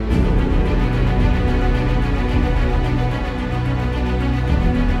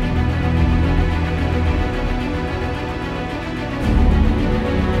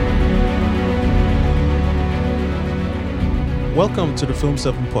Welcome to the Film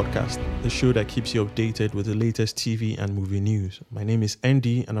 7 podcast, the show that keeps you updated with the latest TV and movie news. My name is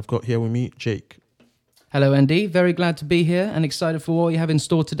Andy, and I've got here with me Jake. Hello, Andy. Very glad to be here and excited for what you have in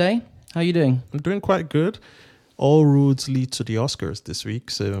store today. How are you doing? I'm doing quite good. All roads lead to the Oscars this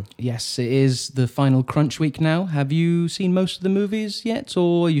week, so... Yes, it is the final crunch week now. Have you seen most of the movies yet,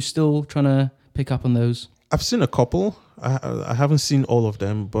 or are you still trying to pick up on those? I've seen a couple. I haven't seen all of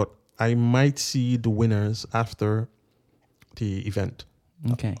them, but I might see the winners after the event.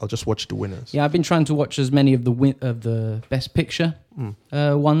 Okay. I'll just watch the winners. Yeah, I've been trying to watch as many of the Best Picture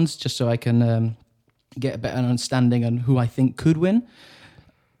ones, just so I can get a better understanding on who I think could win.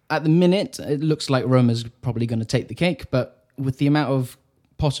 At the minute, it looks like Roma's probably going to take the cake, but with the amount of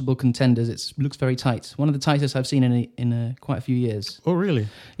possible contenders, it looks very tight. One of the tightest I've seen in quite a few years. Oh, really?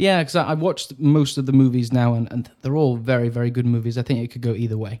 Yeah, because I've watched most of the movies now, and they're all very, very good movies. I think it could go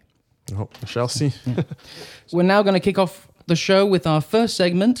either way. Oh, I shall see. Yeah. We're now going to kick off the show with our first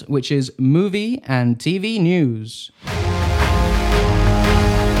segment, which is Movie and TV News.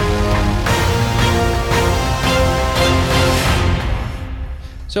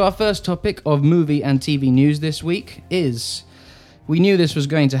 So our first topic of movie and TV news this week is, we knew this was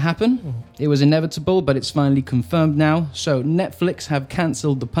going to happen. It was inevitable, but it's finally confirmed now. So Netflix have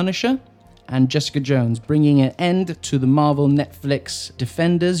cancelled The Punisher and Jessica Jones, bringing an end to the Marvel Netflix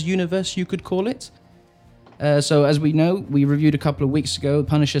Defenders universe, you could call it. So as we know, we reviewed a couple of weeks ago,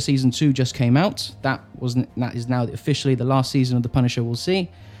 Punisher Season 2 just came out. That is now officially the last season of The Punisher we'll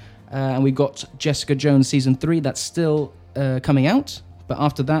see. And we've got Jessica Jones Season 3 that's still coming out. But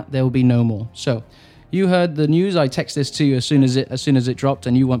after that, there will be no more. So, you heard the news. I texted this to you as soon as it dropped,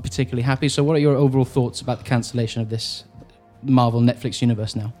 and you weren't particularly happy. So, what are your overall thoughts about the cancellation of this Marvel Netflix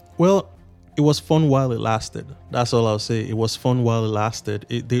universe now? Well, it was fun while it lasted. That's all I'll say. It was fun while it lasted.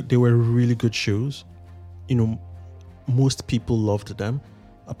 They were really good shows. You know, most people loved them.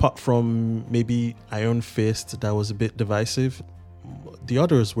 Apart from maybe Iron Fist, that was a bit divisive. The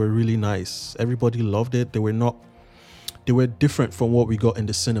others were really nice. Everybody loved it. They were different from what we got in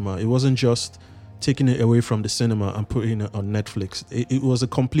the cinema. It wasn't just taking it away from the cinema and putting it on Netflix. It was a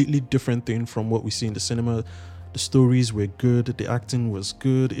completely different thing from what we see in the cinema. The stories were good. The acting was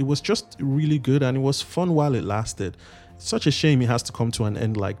good. It was just really good, and it was fun while it lasted. It's such a shame it has to come to an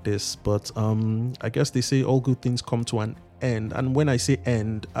end like this, but I guess they say all good things come to an end. And when I say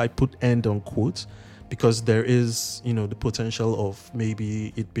end, I put end on quotes, because there is, you know, the potential of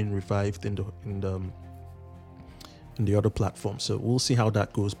maybe it being revived in the other platform. So we'll see how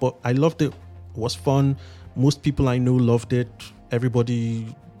that goes. But I loved it. It was fun. Most people I know loved it.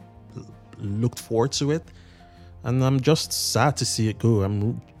 Everybody looked forward to it. And I'm just sad to see it go.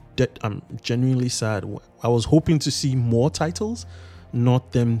 I'm genuinely sad. I was hoping to see more titles,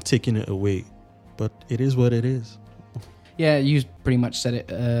 not them taking it away. But it is what it is. Yeah, you pretty much said it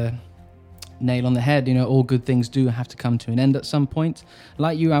nail on the head. You know, all good things do have to come to an end at some point.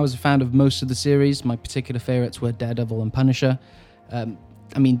 Like you, I was a fan of most of the series. My particular favorites were Daredevil and Punisher.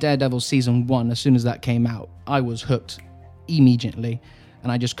 Daredevil Season 1, as soon as that came out, I was hooked immediately,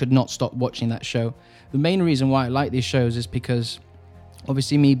 and I just could not stop watching that show. The main reason why I like these shows is because,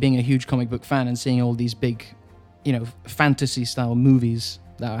 obviously, me being a huge comic book fan and seeing all these big, you know, fantasy-style movies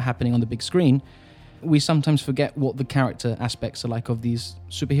that are happening on the big screen, we sometimes forget what the character aspects are like of these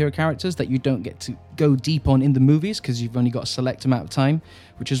superhero characters that you don't get to go deep on in the movies because you've only got a select amount of time,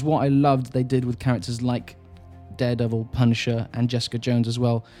 which is what I loved they did with characters like Daredevil, Punisher, and Jessica Jones as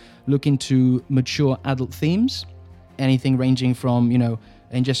well. Look into mature adult themes, anything ranging from, you know,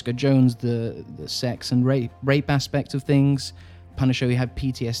 in Jessica Jones, the sex and rape aspect of things. Punisher, we have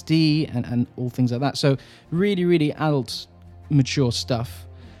PTSD and all things like that. So really, really adult, mature stuff.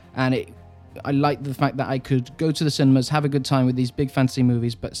 And I like the fact that I could go to the cinemas, have a good time with these big fantasy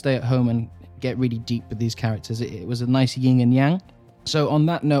movies, but stay at home and get really deep with these characters. It was a nice yin and yang. So on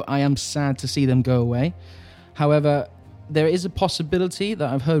that note, I am sad to see them go away. However, there is a possibility that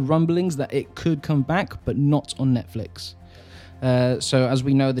I've heard rumblings that it could come back, but not on Netflix. So as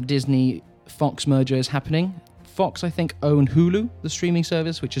we know, the Disney-Fox merger is happening. Fox, I think, own Hulu, the streaming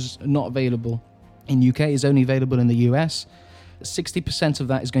service, which is not available in UK, is only available in the US. 60% of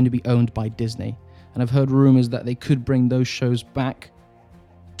that is going to be owned by Disney. And I've heard rumors that they could bring those shows back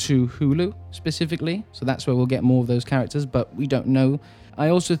to Hulu specifically. So that's where we'll get more of those characters, but we don't know. I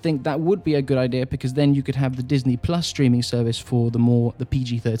also think that would be a good idea because then you could have the Disney Plus streaming service for the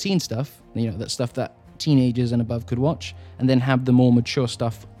PG-13 stuff, you know, that stuff that teenagers and above could watch, and then have the more mature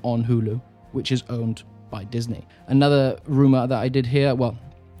stuff on Hulu, which is owned by Disney. Another rumor that I did hear, well,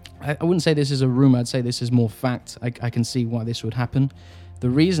 I wouldn't say this is a rumor, I'd say this is more fact. I can see why this would happen. The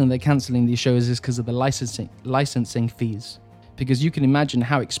reason they're cancelling these shows is because of the licensing fees. because you can imagine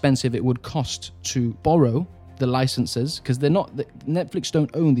how expensive it would cost to borrow the licenses, because Netflix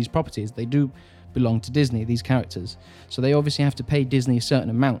don't own these properties. They do belong to Disney, these characters. So they obviously have to pay Disney a certain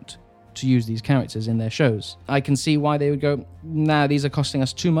amount to use these characters in their shows. I can see why they would go, nah, these are costing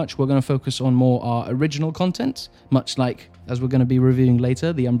us too much. We're going to focus on more our original content, much like, as we're going to be reviewing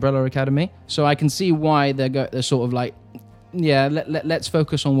later, the Umbrella Academy. So I can see why they're sort of like, yeah, let's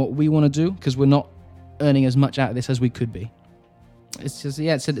focus on what we want to do, because we're not earning as much out of this as we could be. It's just,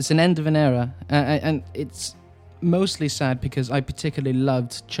 yeah, it's an end of an era. And it's mostly sad because I particularly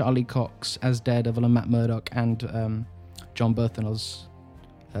loved Charlie Cox as Daredevil and Matt Murdock and John Berthelot's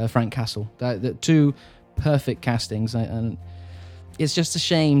Frank Castle. The two perfect castings, and it's just a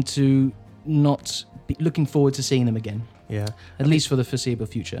shame to not be looking forward to seeing them again. Yeah, at least for the foreseeable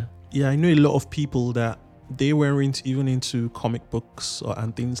future. Yeah, I know a lot of people that they weren't even into comic books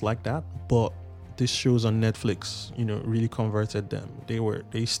and things like that, but these shows on Netflix, really converted them.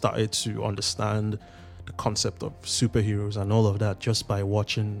 They started to understand the concept of superheroes and all of that just by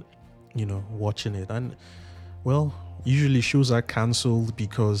watching it. And well, usually shows are cancelled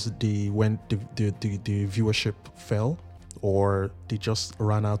because the viewership fell, or they just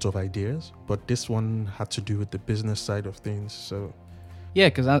ran out of ideas. But this one had to do with the business side of things. So yeah,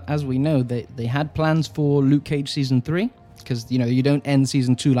 because as we know, they had plans for Luke Cage season 3, because you don't end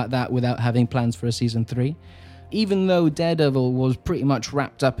season 2 like that without having plans for a season 3. Even though Daredevil was pretty much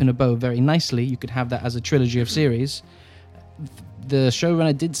wrapped up in a bow very nicely, you could have that as a trilogy of series. The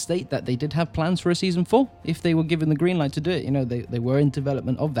showrunner did state that they did have plans for a season 4 if they were given the green light to do it. They were in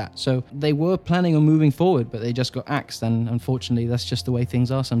development of that. So they were planning on moving forward, but they just got axed, and unfortunately that's just the way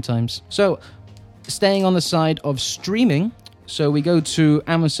things are sometimes. So staying on the side of streaming, so we go to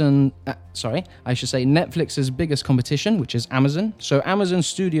Netflix's biggest competition, which is Amazon. So Amazon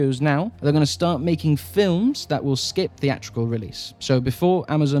Studios now, they're going to start making films that will skip theatrical release. So before,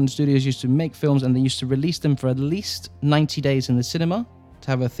 Amazon Studios used to make films and they used to release them for at least 90 days in the cinema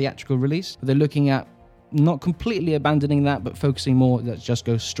to have a theatrical release. But they're looking at not completely abandoning that, but focusing more that just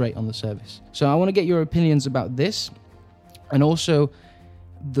goes straight on the service. So I want to get your opinions about this, and also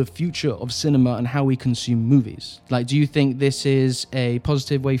the future of cinema and how we consume movies. Like, do you think this is a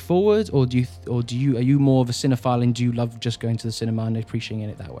positive way forward, or are you more of a cinephile and do you love just going to the cinema and appreciating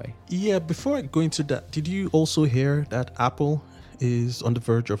it that way? Yeah, before I go into that, did you also hear that Apple is on the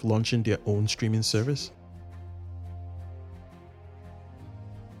verge of launching their own streaming service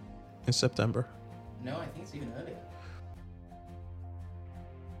in September? No, I think it's even earlier.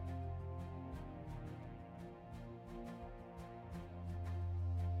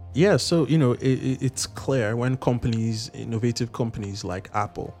 Yeah, so it's clear when innovative companies like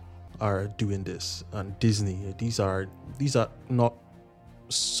Apple are doing this, and Disney, these are not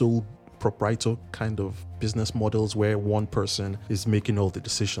sole proprietor kind of business models where one person is making all the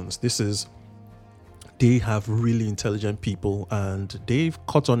decisions. They have really intelligent people, and they've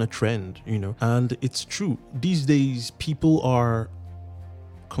caught on a trend, and it's true. These days, people are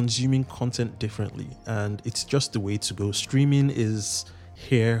consuming content differently, and it's just the way to go. Streaming is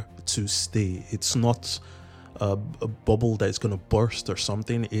here to stay. It's not a bubble that is going to burst or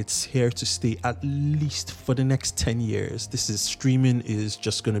something. It's here to stay at least for the next 10 years. Streaming is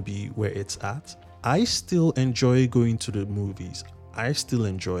just going to be where it's at. I still enjoy going to the movies. I still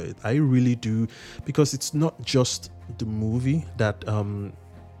enjoy it. I really do, because it's not just the movie that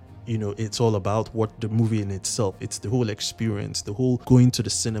it's all about what the movie in itself. It's the whole experience, the whole going to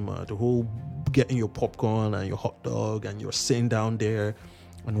the cinema, the whole getting your popcorn and your hot dog and you're sitting down there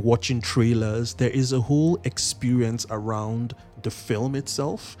and watching trailers. There is a whole experience around the film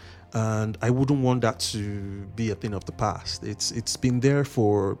itself, and I wouldn't want that to be a thing of the past. It's been there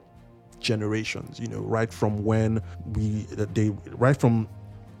for generations, right from right from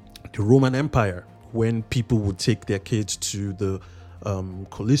the Roman Empire, when people would take their kids to the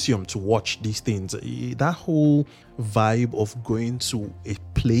Colosseum to watch these things. That whole vibe of going to a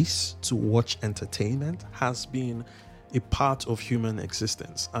place to watch entertainment has been a part of human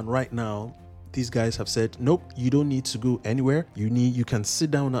existence. And right now, these guys have said, nope, you don't need to go anywhere. You can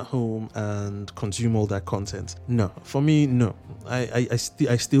sit down at home and consume all that content. No, for me, no. I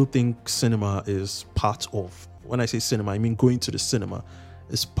still think cinema is part of, when I say cinema, I mean going to the cinema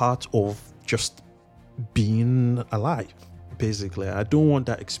is part of just being alive, basically. I don't want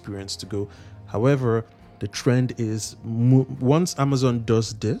that experience to go. However, the trend is once Amazon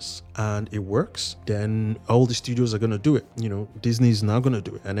does this and it works, then all the studios are going to do it. Disney is now going to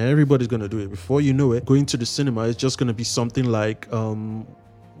do it, and everybody's going to do it. Before you know it, going to the cinema is just going to be something like,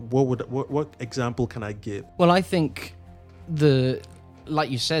 what example can I give? Well, I think the like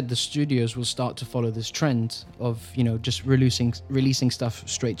you said, the studios will start to follow this trend of, you know, just releasing stuff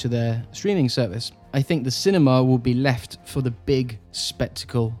straight to their streaming service. I think the cinema will be left for the big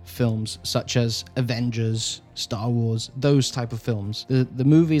spectacle films such as Avengers, Star Wars, those type of films. The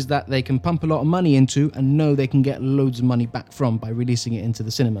movies that they can pump a lot of money into and know they can get loads of money back from by releasing it into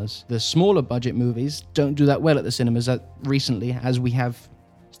the cinemas. The smaller budget movies don't do that well at the cinemas recently, as we have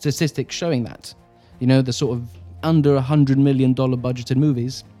statistics showing that. You know, the sort of under $100 million budgeted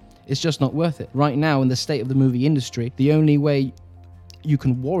movies, it's just not worth it. Right now, in the state of the movie industry, the only way you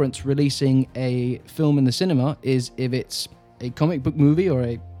can warrant releasing a film in the cinema is if it's a comic book movie or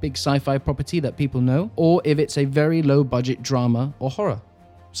a big sci-fi property that people know, or if it's a very low budget drama or horror.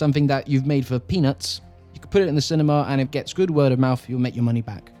 Something that you've made for peanuts, you could put it in the cinema and it gets good word of mouth, you'll make your money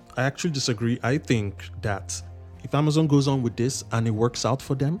back. I actually disagree. I think that if Amazon goes on with this and it works out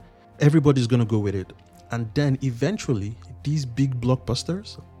for them, everybody's going to go with it. And then eventually, these big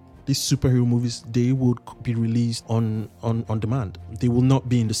blockbusters, these superhero movies, they will be released on demand. They will not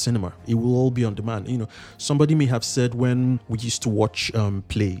be in the cinema. It will all be on demand. You know, somebody may have said when we used to watch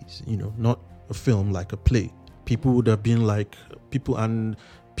plays, you know, not a film, like a play, people would have been like,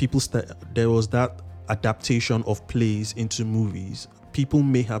 there was that adaptation of plays into movies. People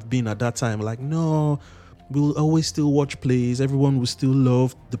may have been at that time like, no, we'll always still watch plays. Everyone will still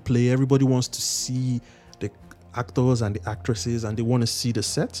love the play. Everybody wants to see the actors and the actresses and they want to see the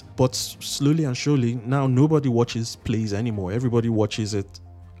set. But slowly and surely, now nobody watches plays anymore. Everybody watches it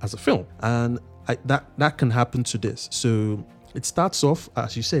as a film. And that can happen to this. So it starts off,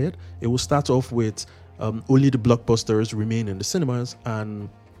 as you said, it will start off with only the blockbusters remain in the cinemas and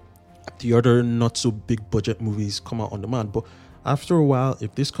the other not so big budget movies come out on demand. But after a while,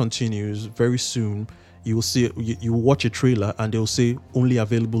 if this continues, very soon you will see you will watch a trailer and they'll say only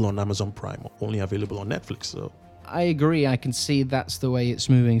available on Amazon Prime or only available on Netflix. So I agree. I can see that's the way it's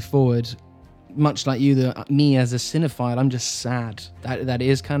moving forward. Much like you, me as a cinephile, I'm just sad that it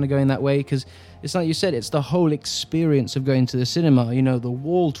is kind of going that way, because it's like you said, it's the whole experience of going to the cinema. You know, the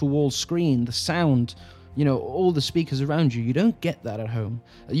wall-to-wall screen, the sound, you know, all the speakers around you. You don't get that at home.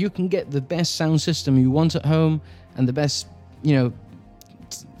 You can get the best sound system you want at home and the best, you know,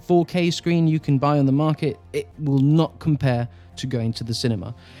 4K screen you can buy on the market. It will not compare to going to the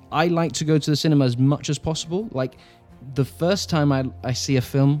cinema. I like to go to the cinema as much as possible. Like, the first time I see a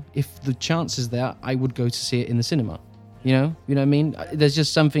film, if the chance is there, I would go to see it in the cinema. You know what I mean? There's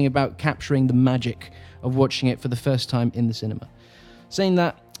just something about capturing the magic of watching it for the first time in the cinema. Saying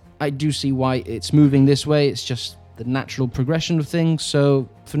that, I do see why it's moving this way. It's just the natural progression of things. So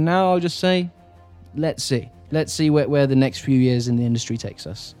for now, I'll just say, let's see. Let's see where the next few years in the industry takes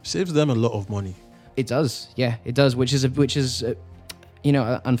us. Saves them a lot of money. It does, yeah, it does. Which is you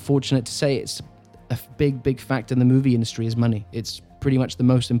know, unfortunate to say. It's a big factor in the movie industry is money. It's pretty much the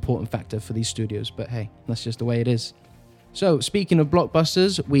most important factor for these studios. But hey, that's just the way it is. So, speaking of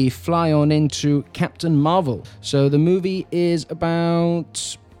blockbusters, we fly on into Captain Marvel. So the movie is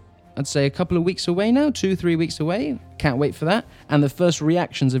about, I'd say, a couple of weeks away now, 2-3 weeks away. Can't wait for that. And the first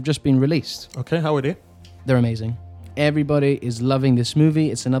reactions have just been released. Okay, how are they? They're amazing. Everybody is loving this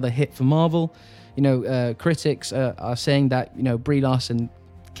movie. It's another hit for Marvel. You know, critics are saying that, you know, Brie Larson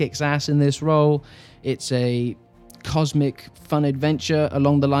kicks ass in this role. It's a cosmic fun adventure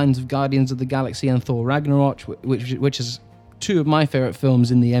along the lines of Guardians of the Galaxy and Thor Ragnarok, which is two of my favorite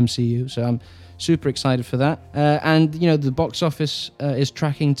films in the MCU. So I'm super excited for that. And, you know, the box office is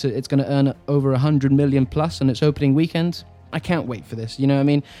tracking to, it's going to earn over 100 million plus on its opening weekend. I can't wait for this, you know what I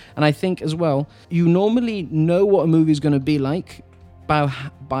mean? And I think as well, you normally know what a movie is going to be like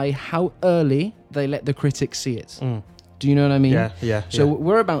by how early they let the critics see it. Do you know what I mean? Yeah. So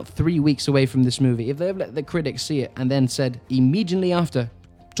we're about 3 weeks away from this movie. If they've let the critics see it and then said immediately after,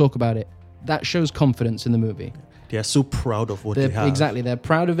 talk about it, that shows confidence in the movie. They're so proud of what they have. Exactly. They're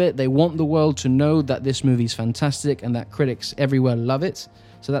proud of it. They want the world to know that this movie's fantastic and that critics everywhere love it.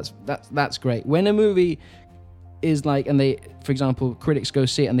 So that's great. When a movie is like, and they, for example, critics go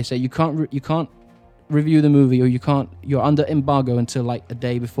see it and they say you can't review the movie, or you're under embargo until like a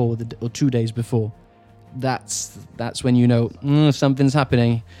day before or 2 days before. That's when you know something's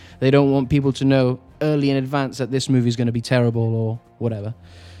happening. They don't want people to know early in advance that this movie is going to be terrible or whatever.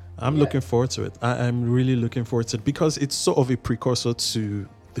 I'm looking forward to it. I'm really looking forward to it because it's sort of a precursor to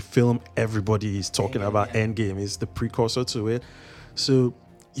the film everybody is talking about. Endgame is the precursor to it. So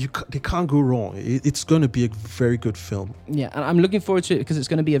they can't go wrong. It's going to be a very good film. Yeah, and I'm looking forward to it because it's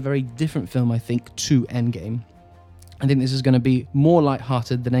going to be a very different film, I think, to Endgame. I think this is going to be more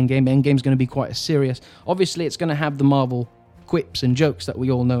lighthearted than Endgame. Endgame's going to be quite serious. Obviously, it's going to have the Marvel quips and jokes that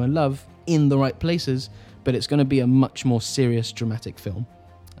we all know and love in the right places, but it's going to be a much more serious, dramatic film.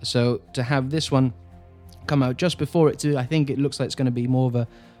 So to have this one come out just before it too, I think it looks like it's going to be more of a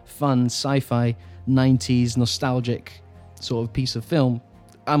fun sci-fi 90s nostalgic sort of piece of film.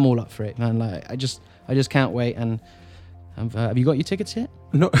 I'm all up for it, man. Like I just can't wait. And have you got your tickets yet?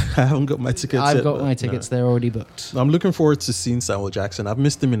 No, I haven't got my tickets yet. I've got my tickets. No. They're already booked. I'm looking forward to seeing Samuel Jackson. I've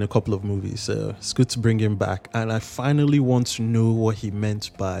missed him in a couple of movies, so it's good to bring him back. And I finally want to know what he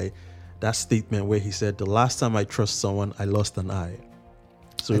meant by that statement where he said, "The last time I trust someone, I lost an eye."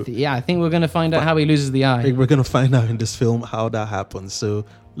 So I think we're going to find out how he loses the eye. We're going to find out in this film how that happens. So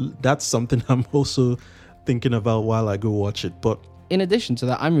that's something I'm also thinking about while I go watch it. But in addition to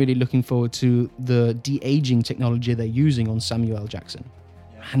that, I'm really looking forward to the de-aging technology they're using on Samuel L. Jackson.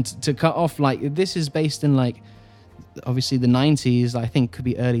 And to cut off, like, this is based in, like, obviously the 90s, I think could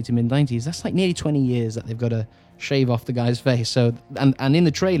be early to mid-90s. That's like nearly 20 years that they've got to shave off the guy's face. So, and in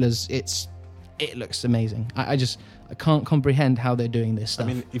the trailers, it looks amazing. I can't comprehend how they're doing this stuff.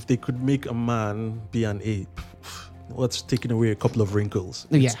 I mean, if they could make a man be an ape, what's taking away a couple of wrinkles?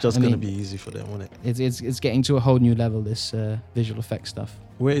 It's just going to be easy for them, won't it? It's getting to a whole new level, this visual effects stuff.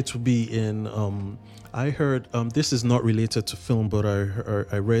 Where it will be in, I heard, this is not related to film, but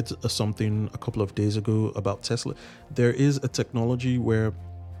I read something a couple of days ago about Tesla. There is a technology where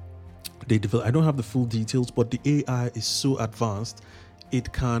they develop, I don't have the full details, but the AI is so advanced,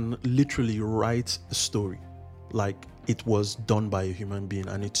 it can literally write a story like it was done by a human being,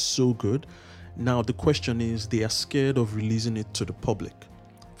 and it's so good. Now, the question is, they are scared of releasing it to the public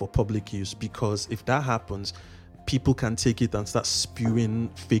for public use, because if that happens, people can take it and start spewing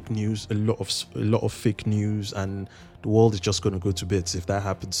fake news, a lot of fake news, and the world is just going to go to bits if that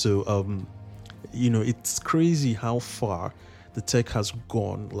happens. So, it's crazy how far the tech has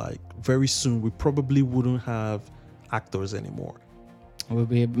gone. Like, very soon, we probably wouldn't have actors anymore. It would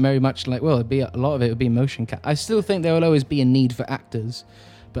be very much like, well, a lot of it would be motion cap. I still think there will always be a need for actors,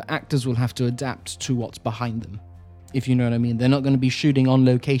 but actors will have to adapt to what's behind them, if you know what I mean. They're not going to be shooting on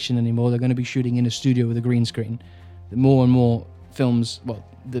location anymore. They're going to be shooting in a studio with a green screen. The more and more films, well,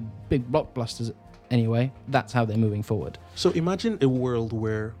 the big blockbusters anyway, that's how they're moving forward. So imagine a world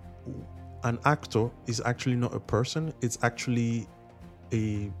where an actor is actually not a person. It's actually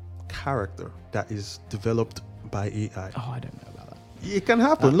a character that is developed by AI. Oh, I don't know about that. It can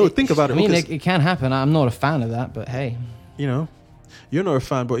happen. Look, think about it. I mean, it can happen. I'm not a fan of that, but hey. You're not a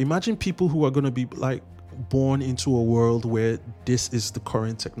fan, but imagine people who are going to be like born into a world where this is the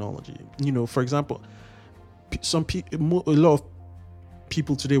current technology. For example, a lot of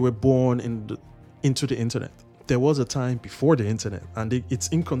people today were born into the internet. There was a time before the internet, and it's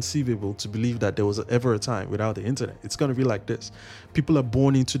inconceivable to believe that there was ever a time without the internet. It's going to be like this. People are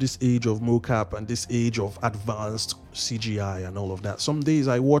born into this age of mocap and this age of advanced CGI and all of that. Some days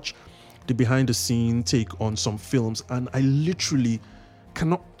I watch the behind the scene take on some films, and I literally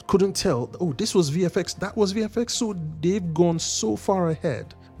couldn't tell, oh, this was VFX, that was VFX. So they've gone so far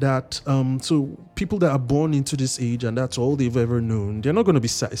ahead that so people that are born into this age and that's all they've ever known, they're not going to be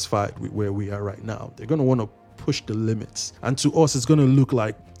satisfied with where we are right now. They're going to want to push the limits, and to us it's going to look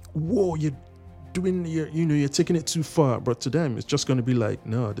like, whoa, you're taking it too far. But to them it's just going to be like,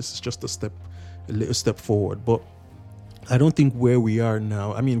 no, this is just a little step forward. But I don't think where we are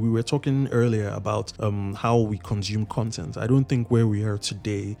now, I mean, we were talking earlier about how we consume content. I don't think where we are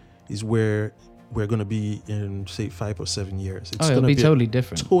today is where we're going to be in, say, 5 or 7 years. It's it'll be totally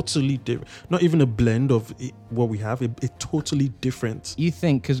different. Totally different. Not even a blend of what we have, a totally different. You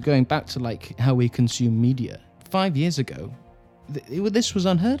think, because going back to like how we consume media, 5 years ago, this was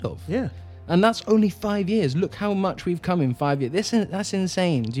unheard of. Yeah. And that's only 5 years. Look how much we've come in 5 years. That's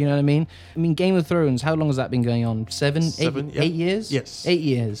insane. Do you know what I mean? I mean, Game of Thrones, how long has that been going on? 8 years? Yes. 8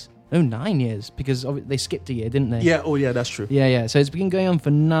 years. No, 9 years, because they skipped a year, didn't they? Yeah, oh yeah, that's true. Yeah. So it's been going on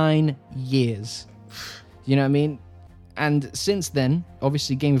for 9 years. You know what I mean? And since then,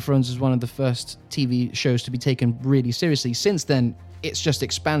 obviously Game of Thrones is one of the first TV shows to be taken really seriously. Since then, it's just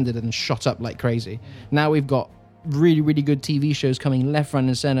expanded and shot up like crazy. Now we've got really, really good TV shows coming left, right,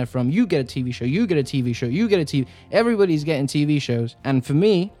 and center from you get a TV show, you get a TV show, you get a TV. Everybody's getting TV shows. And for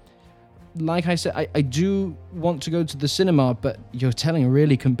me, like I said, I do want to go to the cinema, but you're telling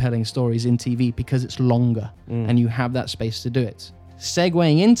really compelling stories in TV because it's longer and you have that space to do it.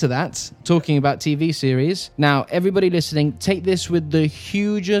 Segueing into that, talking about TV series. Now, everybody listening, take this with the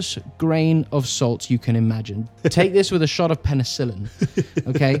hugest grain of salt you can imagine. Take this with a shot of penicillin,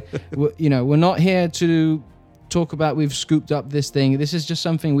 okay? We're not here to talk about we've scooped up this thing. This is just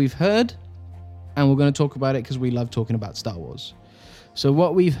something we've heard, and we're going to talk about it because we love talking about Star Wars. So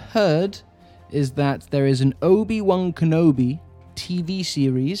what we've heard is that there is an Obi-Wan Kenobi TV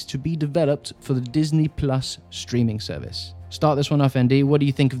series to be developed for the Disney Plus streaming service. Start this one off, Andy. What do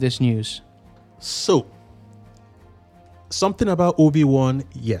you think of this news? So, something about Obi-Wan,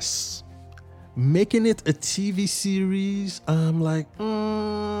 yes. Making it a TV series, I'm like,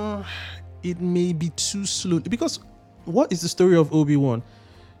 it may be too slow. Because what is the story of Obi-Wan?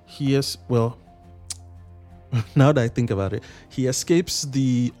 Now that I think about it, he escapes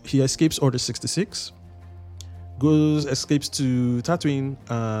Order 66, escapes to Tatooine,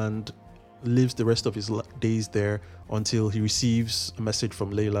 and lives the rest of his days there until he receives a message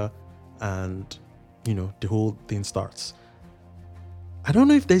from Layla, and the whole thing starts. I don't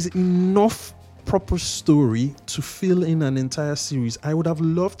know if there's enough proper story to fill in an entire series. I would have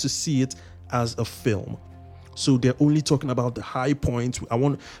loved to see it as a film. So they're only talking about the high points.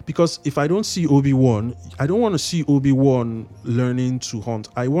 Because if I don't see Obi-Wan, I don't want to see Obi-Wan learning to hunt.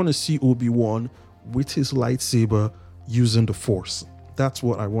 I want to see Obi-Wan with his lightsaber using the Force. That's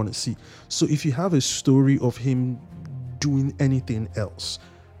what I want to see. So if you have a story of him doing anything else,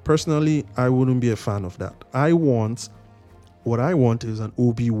 personally, I wouldn't be a fan of that. What I want is an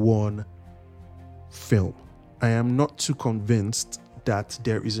Obi-Wan film. I am not too convinced that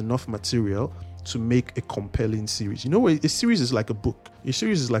there is enough material to make a compelling series. A series is like a book. A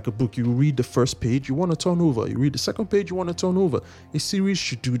series is like a book. You read the first page, you want to turn over. You read the second page, you want to turn over. A series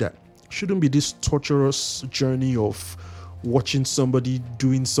should do that. It shouldn't be this torturous journey of watching somebody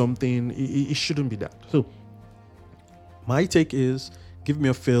doing something. It shouldn't be that. So my take is, give me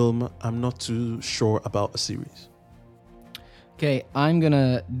a film. I'm not too sure about a series. Okay, I'm going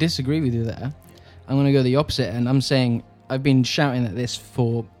to disagree with you there. I'm going to go the opposite, and I'm saying I've been shouting at this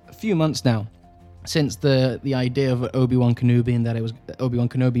for a few months now, since the idea of Obi-Wan Kenobi, and that it was Obi-Wan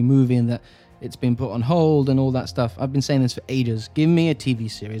Kenobi movie, and that it's been put on hold and all that stuff. I've been saying this for ages. Give me a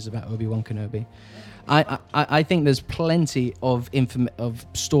TV series about Obi-Wan Kenobi. I think there's plenty of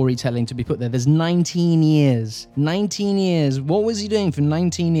storytelling to be put there. There's 19 years. 19 years. What was he doing for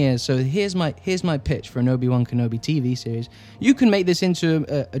 19 years? So here's my pitch for an Obi-Wan Kenobi TV series. You can make this into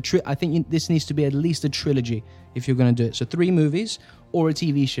I think this needs to be at least a trilogy if you're going to do it. So 3 movies or a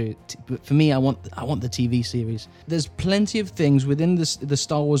TV show. But for me, I want the TV series. There's plenty of things within the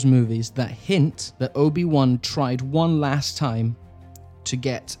Star Wars movies that hint that Obi-Wan tried one last time to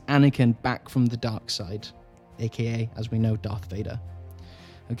get Anakin back from the dark side, aka, as we know, Darth Vader.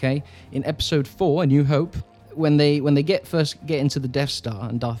 Okay, in Episode 4, A New Hope, when they first get into the Death Star,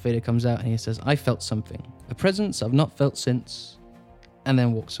 and Darth Vader comes out and he says, "I felt something, a presence I've not felt since," and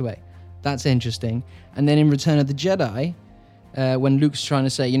then walks away. That's interesting. And then in Return of the Jedi, when Luke's trying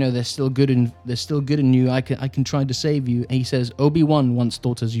to say, there's still good in you, I can try to save you, and he says, "Obi-Wan once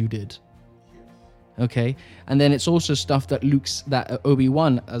thought as you did." Okay, and then it's also stuff that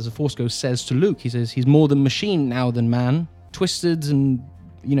Obi-Wan, as a Force Ghost, says to Luke. He says he's more than machine now than man, twisted and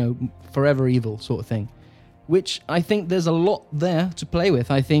forever evil sort of thing. Which I think there's a lot there to play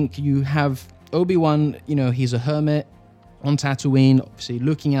with. I think you have Obi-Wan, he's a hermit on Tatooine, obviously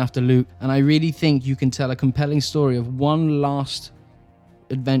looking after Luke, and I really think you can tell a compelling story of one last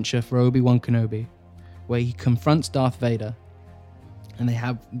adventure for Obi-Wan Kenobi, where he confronts Darth Vader. And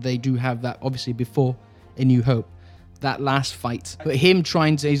they do have that, obviously, before A New Hope, that last fight. But him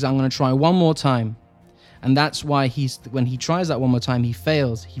trying to say, I'm going to try one more time. And that's why when he tries that one more time, he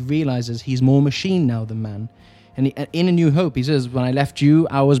fails. He realizes he's more machine now than man. And in A New Hope, he says, "When I left you,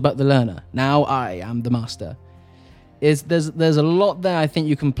 I was but the learner. Now I am the master." There's a lot there I think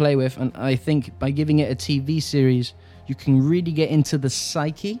you can play with. And I think by giving it a TV series, you can really get into the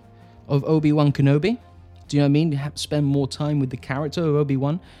psyche of Obi-Wan Kenobi. Do you know what I mean? You have to spend more time with the character of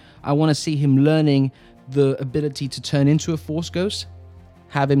Obi-Wan. I want to see him learning the ability to turn into a Force Ghost,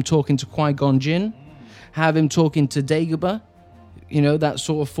 have him talking to Qui-Gon Jinn, have him talking to Dagobah, that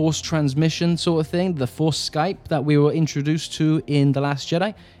sort of Force transmission sort of thing, the Force Skype that we were introduced to in The Last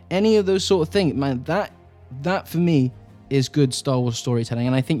Jedi. Any of those sort of things, man, that for me is good Star Wars storytelling,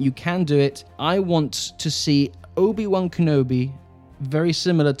 and I think you can do it. I want to see Obi-Wan Kenobi very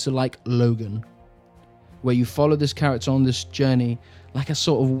similar to like Logan, where you follow this character on this journey, like a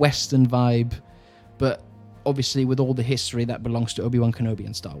sort of Western vibe, but obviously with all the history that belongs to Obi-Wan Kenobi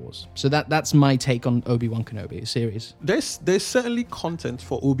and Star Wars. So that's my take on Obi-Wan Kenobi series. There's certainly content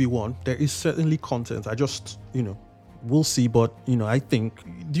for Obi-Wan. There is certainly content. I just, we'll see. But, I think,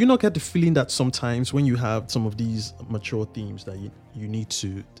 do you not get the feeling that sometimes when you have some of these mature themes that you need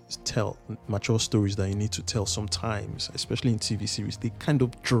to tell, mature stories that you need to tell sometimes, especially in TV series, they kind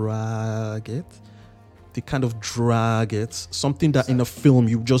of drag it? they kind of drag it. Something that in a film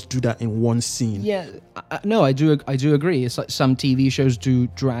you just do that in one scene. Yeah, no, I do agree. It's like some TV shows do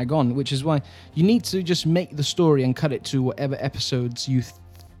drag on, which is why you need to just make the story and cut it to whatever episodes you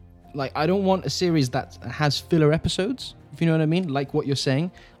like. I don't want a series that has filler episodes, if you know what I mean, like what you're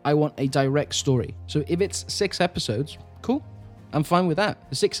saying. I want a direct story. So if it's 6 episodes, cool, I'm fine with that.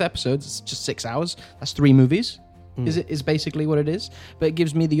 The 6 episodes, it's just 6 hours. That's 3 movies. Is basically what it is. But it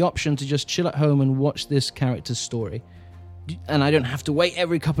gives me the option to just chill at home and watch this character's story. And I don't have to wait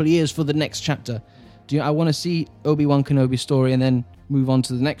every couple of years for the next chapter. I want to see Obi-Wan Kenobi's story and then move on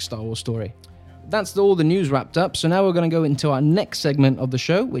to the next Star Wars story. That's all the news wrapped up. So now we're going to go into our next segment of the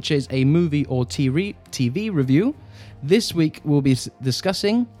show, which is a movie or TV review. This week we'll be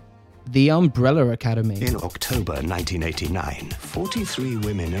discussing The Umbrella Academy. In October 1989, 43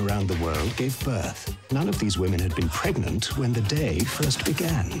 women around the world gave birth. None of these women had been pregnant when the day first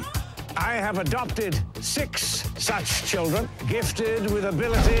began. I have adopted 6 such children, gifted with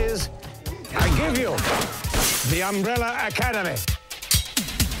abilities. I give you The Umbrella Academy.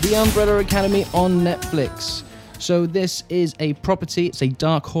 The Umbrella Academy on Netflix. So this is a property, it's a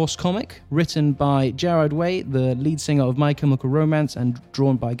Dark Horse comic, written by Gerard Way, the lead singer of My Chemical Romance, and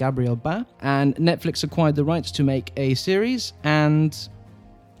drawn by Gabriel Ba. And Netflix acquired the rights to make a series, and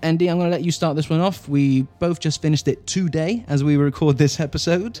Andy, I'm going to let you start this one off. We both just finished it today as we record this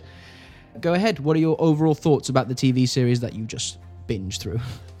episode. Go ahead, what are your overall thoughts about the TV series that you just binged through?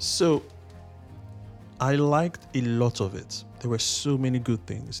 So, I liked a lot of it. There were so many good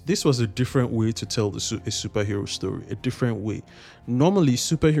things. This was a different way to tell a superhero story, a different way. Normally,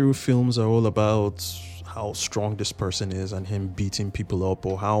 superhero films are all about how strong this person is and him beating people up,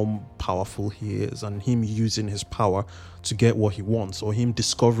 or how powerful he is and him using his power to get what he wants, or him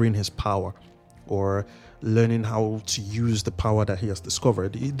discovering his power, or learning how to use the power that he has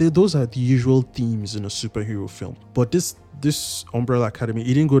discovered. Those are the usual themes in a superhero film. But this Umbrella Academy,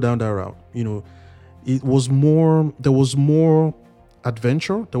 it didn't go down that route. It was more, there was more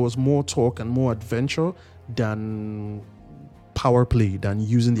adventure, there was more talk and more adventure than power play, than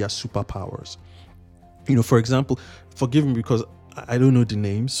using their superpowers. For example, forgive me because I don't know the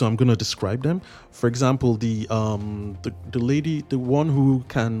names, so I'm going to describe them. For example, the lady, the one who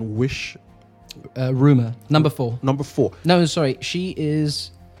can wish. Rumor, number 4. Number 4. No, sorry, she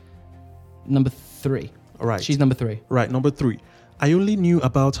is number 3. Right. She's number 3. Right, number 3. I only knew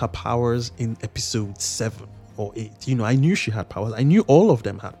about her powers in episode 7 or 8. I knew she had powers. I knew all of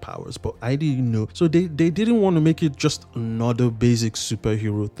them had powers, but I didn't know. So they didn't want to make it just another basic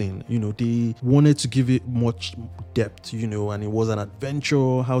superhero thing. They wanted to give it much depth, and it was an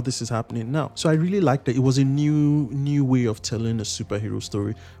adventure, how this is happening now. So I really liked it. It was a new way of telling a superhero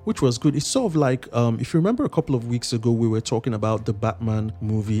story, which was good. It's sort of like, if you remember a couple of weeks ago, we were talking about the Batman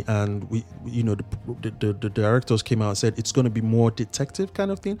movie, and the directors came out and said it's going to be more detective kind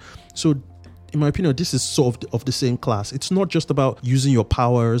of thing. So in my opinion, this is sort of the same class. It's not just about using your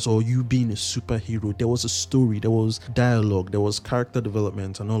powers or you being a superhero. There was a story, there was dialogue, there was character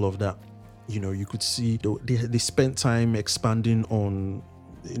development and all of that. You could see they spent time expanding on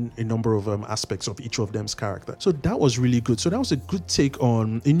a number of aspects of each of them's character. So that was really good. So that was a good take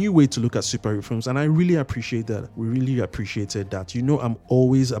on a new way to look at superhero films. And I really appreciate that. We really appreciated that. I'm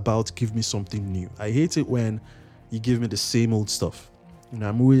always about give me something new. I hate it when you give me the same old stuff.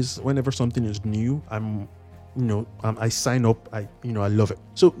 I'm always, whenever something is new, I sign up. I love it.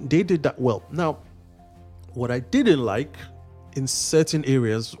 So they did that well. Now, what I didn't like in certain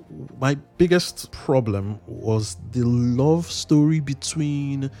areas, my biggest problem was the love story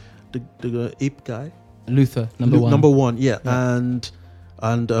between the ape guy, Luther, number 1, yeah. And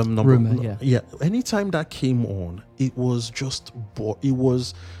number Rumor, yeah. Anytime that came on, it was just it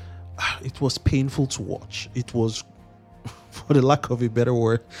was painful to watch. It was, for the lack of a better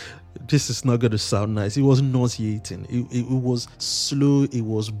word, this is not going to sound nice. It was nauseating. It was slow. It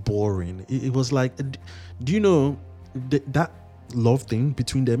was boring. It was like, do you know that love thing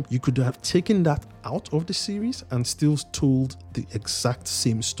between them? You could have taken that out of the series and still told the exact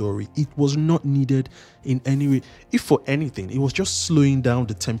same story. It was not needed in any way. If for anything, it was just slowing down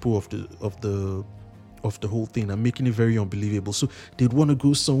the tempo of the whole thing and making it very unbelievable. So they'd want to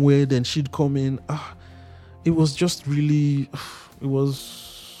go somewhere, then she'd come in. It was just really, it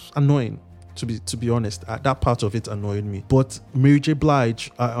was annoying, to be honest. That part of it annoyed me. But Mary J.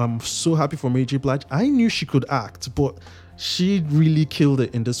 Blige, I'm so happy for Mary J. Blige. I knew she could act, but she really killed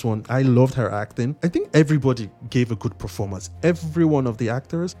it in this one. I loved her acting. I think everybody gave a good performance. Every one of the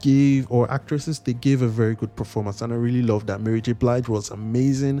actors or actresses, they gave a very good performance, and I really loved that. Mary J. Blige was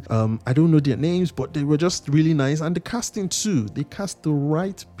amazing. I don't know their names, but they were just really nice. And the casting too, they cast the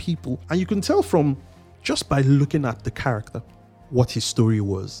right people, and you can tell from just by looking at the character, what his story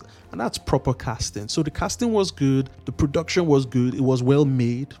was. And that's proper casting. So the casting was good, the production was good, it was well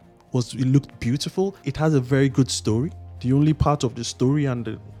made, it looked beautiful, it has a very good story. The only part of the story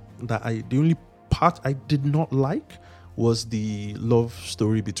the only part I did not like was the love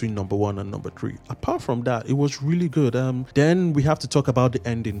story between number 1 and number 3. Apart from that, it was really good. Then we have to talk about the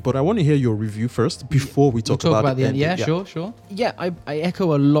ending, but I want to hear your review first before we talk about the ending. Yeah, sure. Yeah, I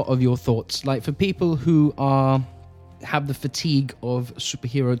echo a lot of your thoughts. Like, for people who have the fatigue of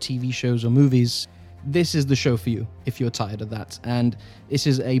superhero TV shows or movies, this is the show for you if you're tired of that. And this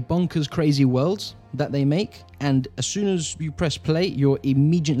is a bonkers crazy world that they make, and as soon as you press play, you're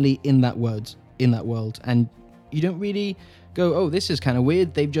immediately in that world, and you don't really go, oh, this is kind of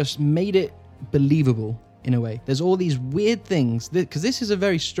weird. They've just made it believable in a way. There's all these weird things, because this is a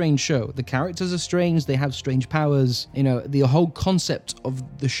very strange show. The characters are strange, they have strange powers. You know, the whole concept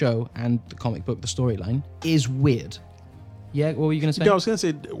of the show and the comic book, the storyline, is weird. Yeah, what were you going to say? Yeah, I was going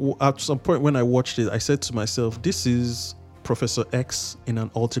to say, at some point when I watched it, I said to myself, this is Professor X in an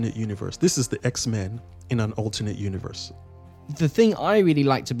alternate universe. This is the X-Men in an alternate universe. The thing I really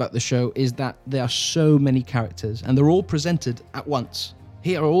liked about the show is that there are so many characters and they're all presented at once.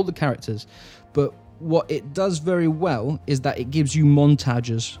 Here are all the characters. But what it does very well is that it gives you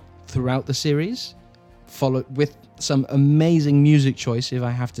montages throughout the series, followed with some amazing music choice, if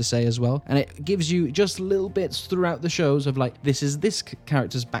I have to say as well. And it gives you just little bits throughout the shows of like, this is this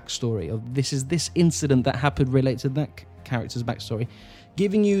character's backstory, or this is this incident that happened related to that character's backstory,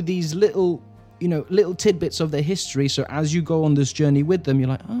 giving you these little tidbits of their history. So as you go on this journey with them, you're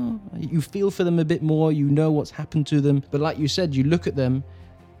like, oh, you feel for them a bit more, you know what's happened to them. But like you said, you look at them,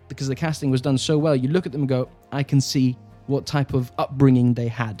 because the casting was done so well, you look at them and go, I can see what type of upbringing they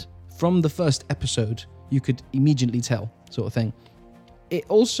had. From the first episode, you could immediately tell, sort of thing. It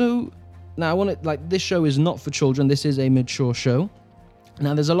also, now this show is not for children, this is a mature show.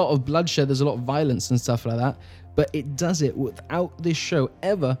 Now there's a lot of bloodshed, there's a lot of violence and stuff like that, but it does it without this show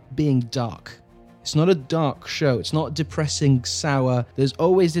ever being dark. It's not a dark show. It's not depressing, sour. There's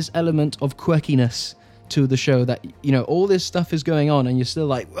always this element of quirkiness to the show that, all this stuff is going on and you're still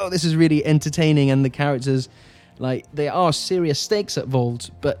like, well, this is really entertaining, and the characters, like, there are serious stakes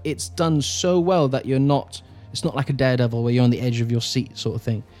involved, but it's done so well that it's not like a Daredevil where you're on the edge of your seat sort of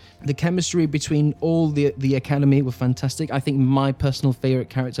thing. The chemistry between all the Academy were fantastic. I think my personal favorite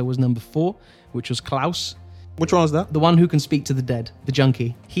character was number 4, which was Klaus. Which one was that? The one who can speak to the dead, the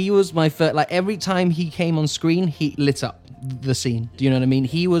junkie. He was my first, like, every time he came on screen, he lit up the scene. Do you know what I mean?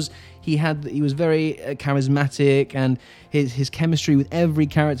 He was very charismatic, and his chemistry with every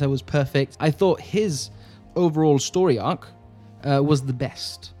character was perfect. I thought his overall story arc was the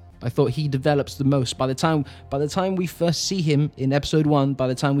best. I thought he develops the most. By the time we first see him in episode 1, by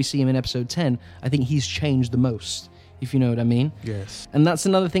the time we see him in episode 10, I think he's changed the most, if you know what I mean. Yes. And that's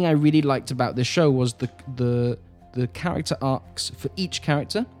another thing I really liked about this show was the character arcs for each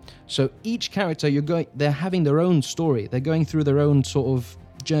character. So each character, they're having their own story. They're going through their own sort of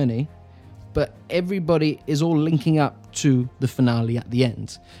journey, but everybody is all linking up to the finale at the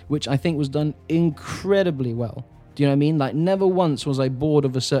end, which I think was done incredibly well. Do you know what I mean? Like, never once was I bored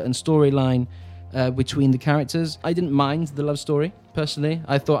of a certain storyline between the characters. I didn't mind the love story personally.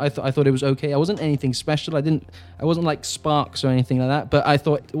 I thought it was okay. I wasn't anything special. I wasn't like Sparks or anything like that. But I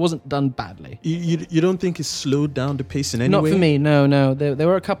thought it wasn't done badly. You don't think it slowed down the pace in any way? Not for me. No. There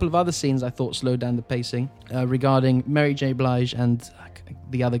were a couple of other scenes I thought slowed down the pacing regarding Mary J. Blige and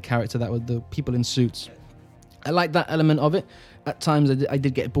the other character that were the people in suits. I like that element of it. At times I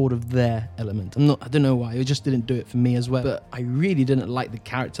did get bored of their element. I don't know why. It just didn't do it for me as well. But I really didn't like the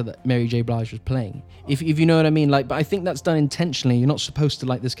character that Mary J. Blige was playing. If you know what I mean. Like, but I think that's done intentionally. You're not supposed to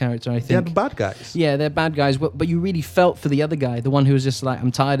like this character, I think. They're the bad guys. Yeah, they're bad guys. But you really felt for the other guy, the one who was just like,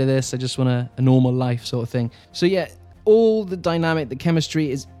 I'm tired of this. I just want a normal life sort of thing. So yeah, all the dynamic, the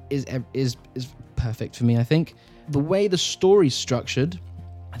chemistry is perfect for me, I think. The way the story's structured,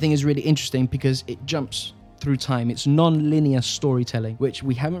 I think is really interesting because it jumps through time. It's non-linear storytelling, which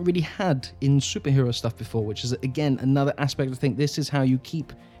we haven't really had in superhero stuff before, which is, again, another aspect. I think this is how you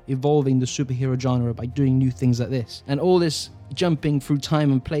keep evolving the superhero genre, by doing new things like this. And all this jumping through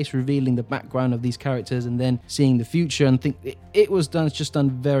time and place, revealing the background of these characters and then seeing the future, and think it's just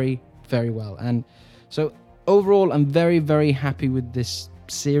done very, very well. And so overall, I'm very, very happy with this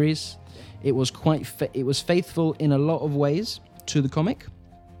series. It was it was faithful in a lot of ways to the comic,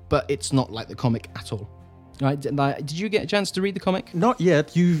 but it's not like the comic at all. Right? Did you get a chance to read the comic? Not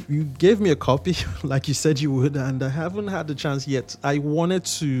yet. You gave me a copy, like you said you would, and I haven't had the chance yet. I wanted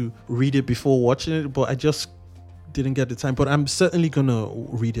to read it before watching it, but I just didn't get the time, but I'm certainly gonna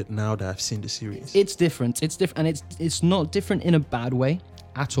read it now that I've seen the series. It's different. It's different, and it's not different in a bad way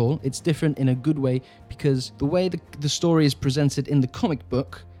at all. It's different in a good way, because the way the story is presented in the comic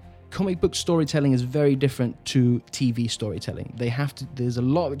book storytelling is very different to TV storytelling. There's a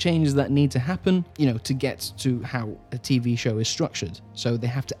lot of changes that need to happen, to get to how a TV show is structured. So they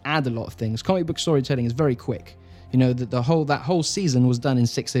have to add a lot of things. Comic book storytelling is very quick. That whole season was done in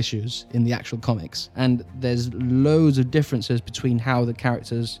 6 issues in the actual comics, and there's loads of differences between how the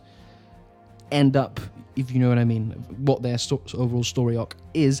characters end up, if you know what I mean, what their overall story arc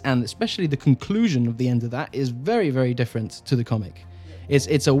is, and especially the conclusion of the end of that is very, very different to the comic.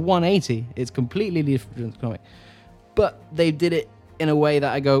 It's a 180. It's completely different comic, but they did it in a way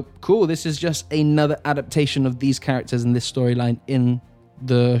that I go, cool. This is just another adaptation of these characters and this storyline in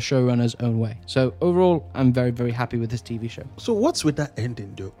the showrunner's own way. So overall, I'm very, very happy with this TV show. So what's with that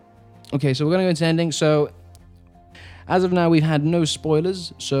ending, though? Okay, so we're going to go into ending. So as of now, we've had no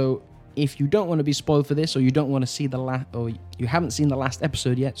spoilers. So if you don't want to be spoiled for this, or you don't want to see or you haven't seen the last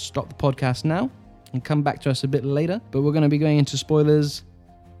episode yet, stop the podcast now and come back to us a bit later. But we're going to be going into spoilers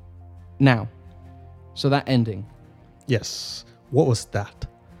now. So that ending. Yes. What was that?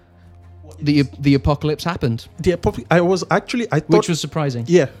 The apocalypse happened. I thought, which was surprising.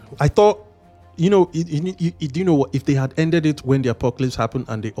 Yeah, I thought, you know what? If they had ended it when the apocalypse happened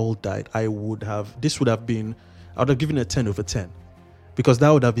and they all died, I would have given it a 10 over 10, because that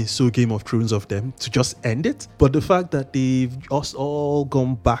would have been so Game of Thrones of them to just end it. But the fact that they've just all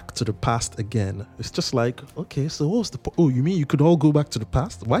gone back to the past again, it's just like, okay, so what was you mean you could all go back to the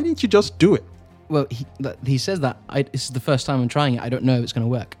past? Why didn't you just do it? Well, he says that this is the first time I'm trying it. I don't know if it's going to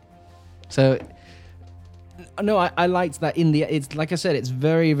work. So, no, I liked that. It's like I said, it's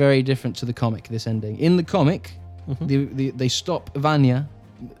very, very different to the comic. This ending in the comic, they stop Vanya,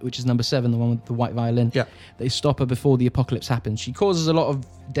 which is number 7, the one with the white violin. Yeah, they stop her before the apocalypse happens. She causes a lot of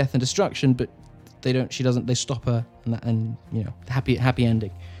death and destruction, but they don't. She doesn't. They stop her, and happy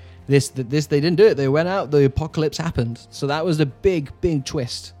ending. This they didn't do it. They went out. The apocalypse happened. So that was a big, big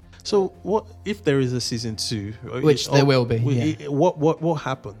twist. So what if there is a season 2? Which there will be. Yeah. What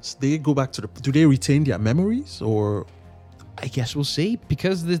happens? They go back to do they retain their memories, or? I guess we'll see,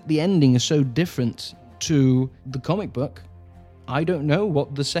 because the ending is so different to the comic book. I don't know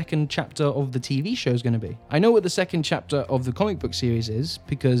what the second chapter of the TV show is going to be. I know what the second chapter of the comic book series is,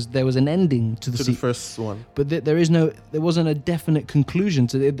 because there was an ending to the first one. But there wasn't a definite conclusion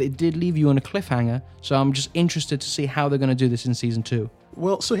to it. It did leave you on a cliffhanger. So I'm just interested to see how they're going to do this in season 2.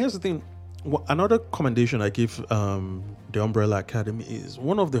 Well, so here's the thing. Another commendation I give the Umbrella Academy is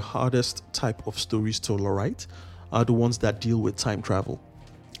one of the hardest type of stories to write are the ones that deal with time travel.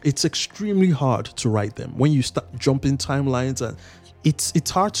 It's extremely hard to write them when you start jumping timelines, and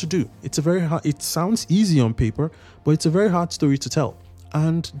it's hard to do. It's a very hard. It sounds easy on paper, but it's a very hard story to tell.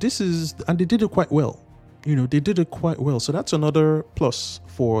 And they did it quite well. They did it quite well. So that's another plus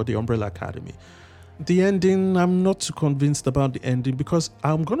for the Umbrella Academy. The ending, I'm not too convinced about the ending, because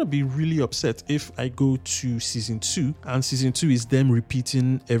I'm going to be really upset if I go to season 2 and season 2 is them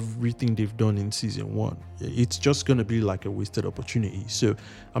repeating everything they've done in season 1. It's just going to be like a wasted opportunity. So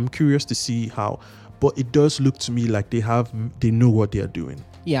I'm curious to see how, but it does look to me like they know what they are doing.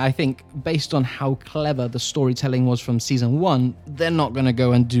 Yeah, I think based on how clever the storytelling was from season 1, they're not going to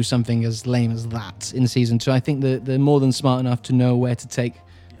go and do something as lame as that in season 2. I think they're more than smart enough to know where to take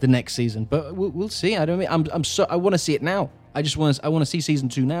the next season, but we'll see. I want to see it now. I want to see season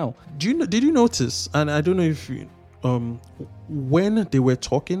 2 now. Did you notice? And I don't know if when they were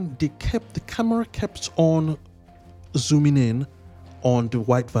talking, the camera kept on zooming in on the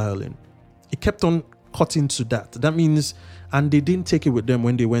white violin. It kept on cutting to that. That means, and they didn't take it with them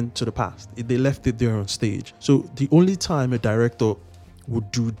when they went to the past. They left it there on stage. So the only time a director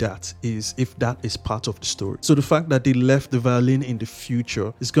would do that is if that is part of the story. So the fact that they left the violin in the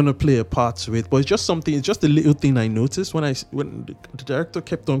future is going to play a part to it, but it's just a little thing I noticed when the director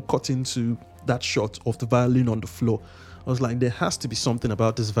kept on cutting to that shot of the violin on the floor. I was like, there has to be something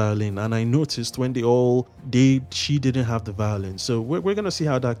about this violin. And I noticed when she didn't have the violin. So we're going to see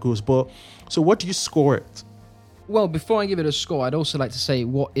how that goes. But so what do you score it? Well, before I give it a score, I'd also like to say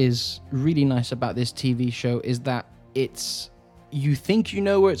what is really nice about this TV show is that you think you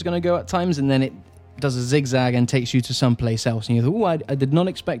know where it's going to go at times, and then it does a zigzag and takes you to someplace else, and you think, I did not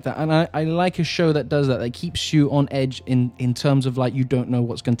expect that. And I like a show that does that keeps you on edge in terms of like you don't know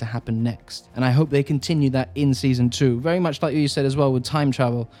what's going to happen next. And I hope they continue that in season 2, very much like you said as well with time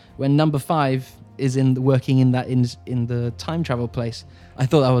travel, when number 5 is working in the time travel place. I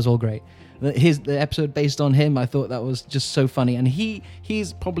thought that was all great. the episode based on him, I thought that was just so funny, and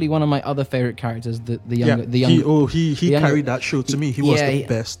he's probably one of my other favorite characters. The younger, he carried that show to me. He was the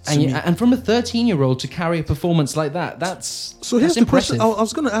best. And from a 13-year-old to carry a performance like that's so. Here's the question. I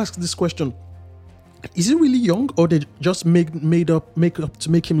was going to ask this question. Is he really young, or they just make up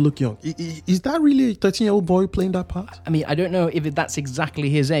to make him look young? Is that really a 13-year-old boy playing that part? I mean, I don't know if that's exactly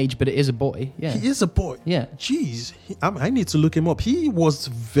his age, but it is a boy. Yeah, he is a boy. Yeah, jeez, I need to look him up. He was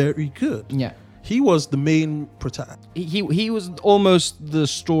very good. Yeah, he was the main protagonist. He was almost the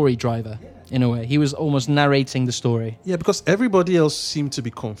story driver. In a way, he was almost narrating the story. Yeah, because everybody else seemed to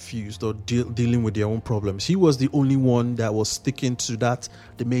be confused or dealing with their own problems. He was the only one that was sticking to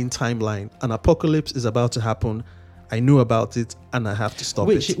the main timeline. An apocalypse is about to happen. I knew about it, and I have to stop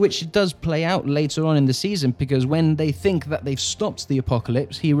it. Which does play out later on in the season, because when they think that they've stopped the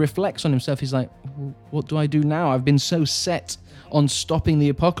apocalypse, he reflects on himself. He's like, what do I do now? I've been so set on stopping the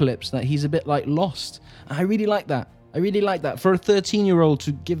apocalypse that he's a bit like lost. I really like that. For a 13-year-old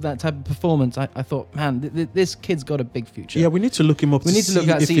to give that type of performance, I thought, man, this kid's got a big future. Yeah, we need to look him up. We need to look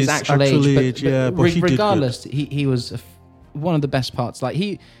at his actual age. But regardless, he was one of the best parts.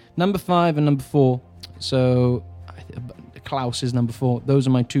 Like number 5 and number 4. So Klaus is number 4. Those are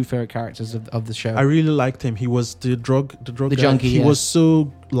my 2 favorite characters of the show. I really liked him. He was the drug guy. junkie. He was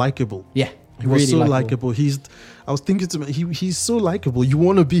so likable. Yeah. He was really so likable. I was thinking to me, he's so likable. You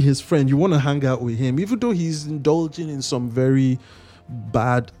want to be his friend. You want to hang out with him, even though he's indulging in some very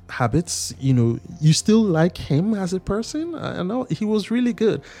bad habits. You still like him as a person. I know he was really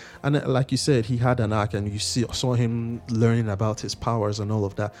good, and like you said, he had an arc, and you saw him learning about his powers and all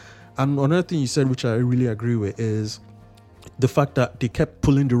of that. And another thing you said, which I really agree with, is the fact that they kept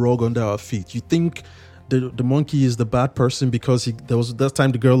pulling the rug under our feet. You think the monkey is the bad person because there was that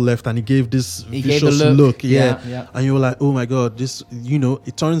time the girl left and he gave this vicious look. Yeah. And you were like, oh my god, this,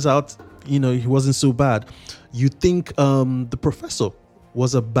 it turns out, he wasn't so bad. You think the professor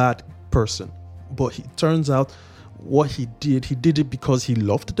was a bad person, but it turns out what he did it because he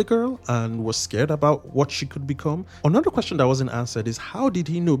loved the girl and was scared about what she could become. Another question that wasn't answered is, how did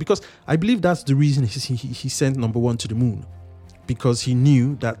he know? Because I believe that's the reason he sent number 1 to the moon, because he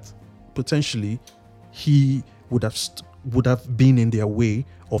knew that potentially he would have been in their way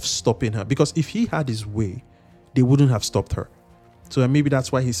of stopping her, because if he had his way, they wouldn't have stopped her. So maybe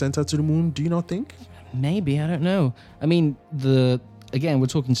that's why he sent her to the moon. Do you not think? Maybe, I don't know. I mean, again, we're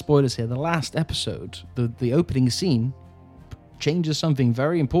talking spoilers here. The last episode, the opening scene, changes something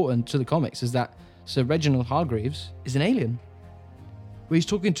very important to the comics. Is that Sir Reginald Hargreaves is an alien, where he's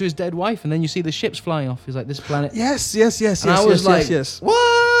talking to his dead wife, and then you see the ships flying off. He's like, this planet. Yes. And I was like,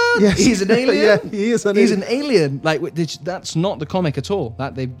 what? Yes. He's an alien. Yeah, he is. He's an alien. Like, that's not the comic at all.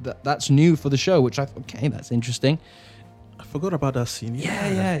 That's new for the show, which I thought, okay, that's interesting. I forgot about that scene.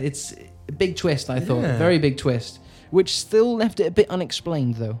 Yeah. It's a big twist. I thought, very big twist, which still left it a bit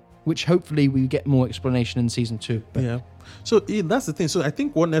unexplained, though. Which hopefully we get more explanation in season 2. But. Yeah. So Ian, that's the thing. So I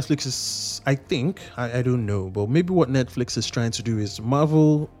think what Netflix is, I don't know, but maybe what Netflix is trying to do is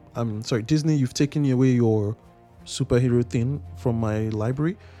Disney, you've taken away your superhero thing from my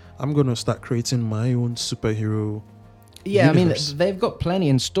library. I'm going to start creating my own superhero universe. I mean, they've got plenty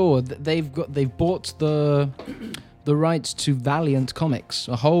in store. They've bought the rights to Valiant Comics,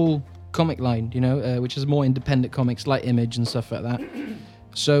 a whole comic line, which is more independent comics like Image and stuff like that.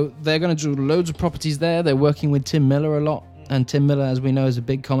 So they're going to do loads of properties there. They're working with Tim Miller a lot, and Tim Miller, as we know, is a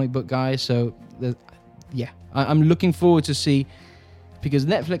big comic book guy. So I'm looking forward to see, because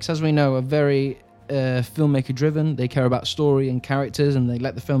Netflix, as we know, are very filmmaker driven. They care about story and characters, and they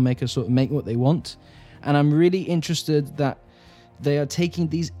let the filmmakers sort of make what they want. And I'm really interested that they are taking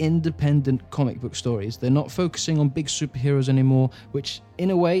these independent comic book stories. They're not focusing on big superheroes anymore, which in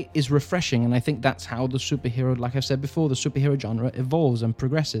a way is refreshing. And I think that's how the superhero, like I've said before, the superhero genre evolves and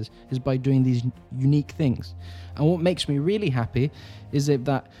progresses, is by doing these unique things. And what makes me really happy is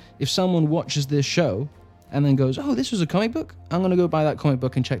that if someone watches this show and then goes, oh, this was a comic book, I'm going to go buy that comic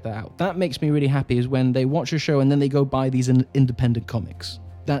book and check that out. That makes me really happy, is when they watch a show and then they go buy these independent comics.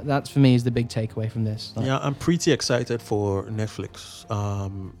 That's for me is the big takeaway from this. Yeah, I'm pretty excited for Netflix.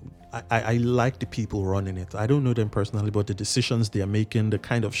 I like the people running it. I don't know them personally, but the decisions they are making, the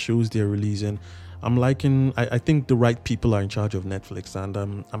kind of shows they're releasing, I'm liking. I think the right people are in charge of Netflix, and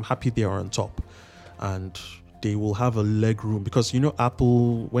I'm happy they are on top. And they will have a leg room, because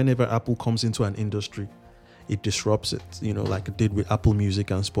Apple, whenever Apple comes into an industry, it disrupts it, like it did with Apple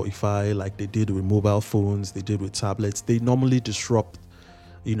Music and Spotify, like they did with mobile phones, they did with tablets. They normally disrupt,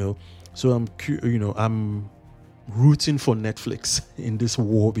 so I'm rooting for Netflix in this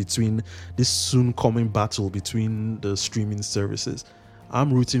war between this soon coming battle between the streaming services.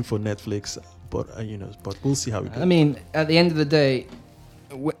 I'm rooting for Netflix, but but we'll see how it goes. I mean, at the end of the day,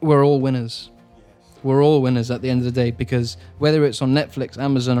 we're all winners. We're all winners at the end of the day, because whether it's on Netflix,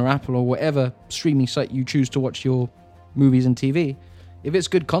 Amazon, or Apple, or whatever streaming site you choose to watch your movies and TV, if it's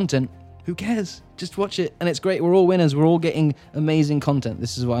good content, who cares? Just watch it, and it's great. We're all winners. We're all getting amazing content.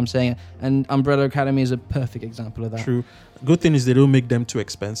 This is what I'm saying. And Umbrella Academy is a perfect example of that. True. Good thing is they don't make them too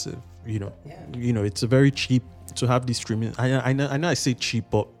expensive. It's a very cheap to have these streaming. I know I say cheap,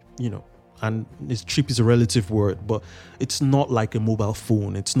 but and it's cheap is a relative word, but it's not like a mobile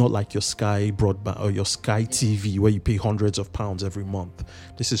phone. It's not like your Sky broadband or your Sky TV where you pay hundreds of pounds every month.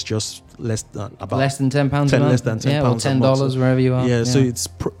 This is just less than £10 a month. Less than £10 or $10 wherever you are. Yeah, so it's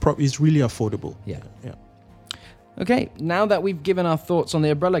it's really affordable. Yeah. Okay, now that we've given our thoughts on the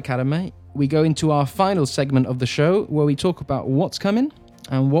Umbrella Academy, we go into our final segment of the show where we talk about what's coming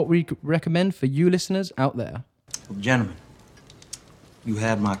and what we recommend for you listeners out there. Well, gentlemen, you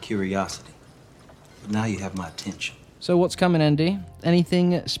had my curiosity, but now you have my attention. So what's coming, Andy?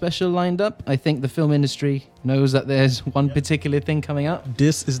 Anything special lined up? I think the film industry knows that there's one particular thing coming up.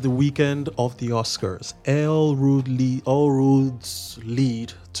 This is the weekend of the Oscars. All roads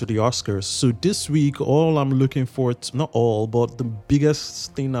lead to the Oscars. So this week, all I'm looking forward to, not all, but the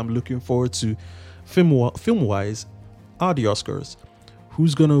biggest thing I'm looking forward to film-wise are the Oscars.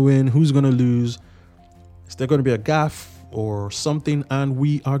 Who's going to win? Who's going to lose? Is there going to be a gaffe or something? And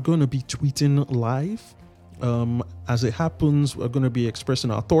we are going to be tweeting live. As it happens, we're going to be expressing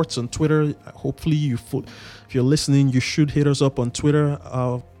our thoughts on Twitter. Hopefully, if you're listening, you should hit us up on Twitter.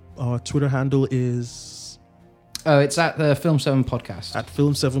 Our Twitter handle is... it's at the Film 7 Podcast. At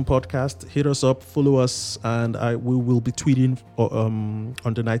Film 7 Podcast. Hit us up, follow us, and we will be tweeting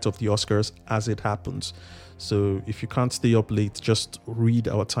on the night of the Oscars as it happens. So if you can't stay up late, just read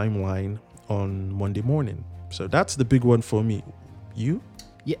our timeline on Monday morning. So that's the big one for me. You?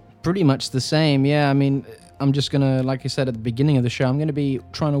 Yeah, pretty much the same. Yeah, I mean, I'm just going to, like I said at the beginning of the show, I'm going to be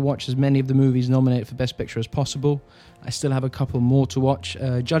trying to watch as many of the movies nominated for Best Picture as possible. I still have a couple more to watch.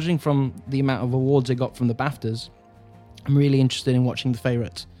 Judging from the amount of awards I got from the BAFTAs, I'm really interested in watching The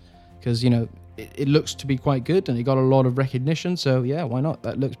Favourite, because, it looks to be quite good and it got a lot of recognition. So, yeah, why not?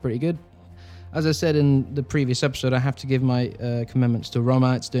 That looks pretty good. As I said in the previous episode, I have to give my commendaments to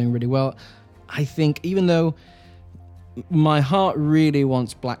Roma. It's doing really well. I think, even though my heart really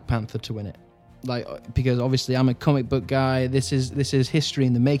wants Black Panther to win it, because obviously I'm a comic book guy. This is history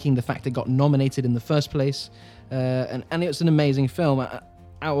in the making. The fact it got nominated in the first place, and it's an amazing film. Out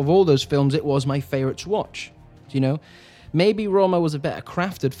of all those films, it was my favorite to watch. Maybe Roma was a better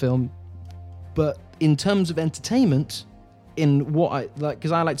crafted film, but in terms of entertainment, in what I like,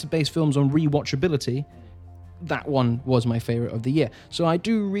 because I like to base films on rewatchability, that one was my favorite of the year. So I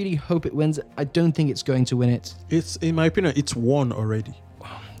do really hope it wins. I don't think it's going to win it. It's, in my opinion, it's won already.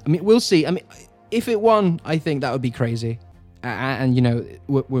 I mean, we'll see. I mean, if it won, I think that would be crazy. And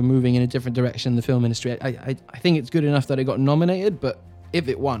we're moving in a different direction in the film industry. I think it's good enough that it got nominated, but if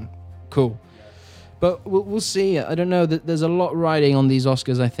it won, cool. But we'll see. I don't know. There's a lot riding on these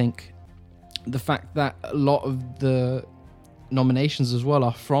Oscars, I think. The fact that a lot of the nominations as well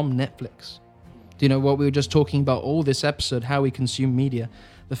are from Netflix. What we were just talking about all this episode, how we consume media.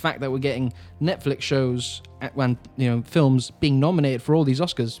 The fact that we're getting Netflix shows when films being nominated for all these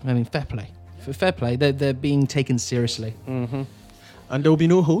Oscars. I mean, fair play. For fair play, they're being taken seriously. Mm-hmm. And there will be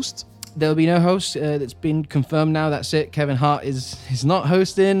no host? There'll be no host. That's been confirmed now. That's it. Kevin Hart is not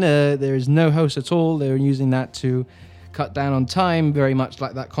hosting. There is no host at all. They're using that to cut down on time, very much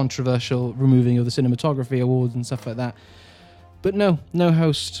like that controversial removing of the cinematography awards and stuff like that. But no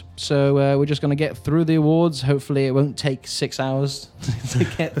host. So we're just going to get through the awards. Hopefully it won't take 6 hours to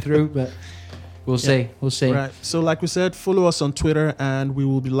get through, but we'll see. We'll see. Right. So like we said, follow us on Twitter and we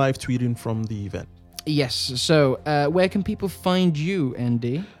will be live tweeting from the event. Yes. So where can people find you,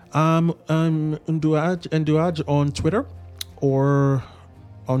 Andy? Nduaj on Twitter, or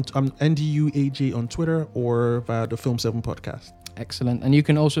on NDUAJ on Twitter, or via the Film 7 Podcast. Excellent. And you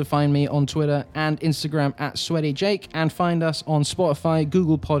can also find me on Twitter and Instagram at SweatyJake, and find us on Spotify,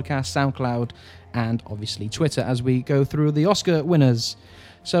 Google Podcasts, SoundCloud, and obviously Twitter as we go through the Oscar winners.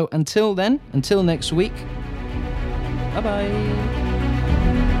 So until next week, bye-bye.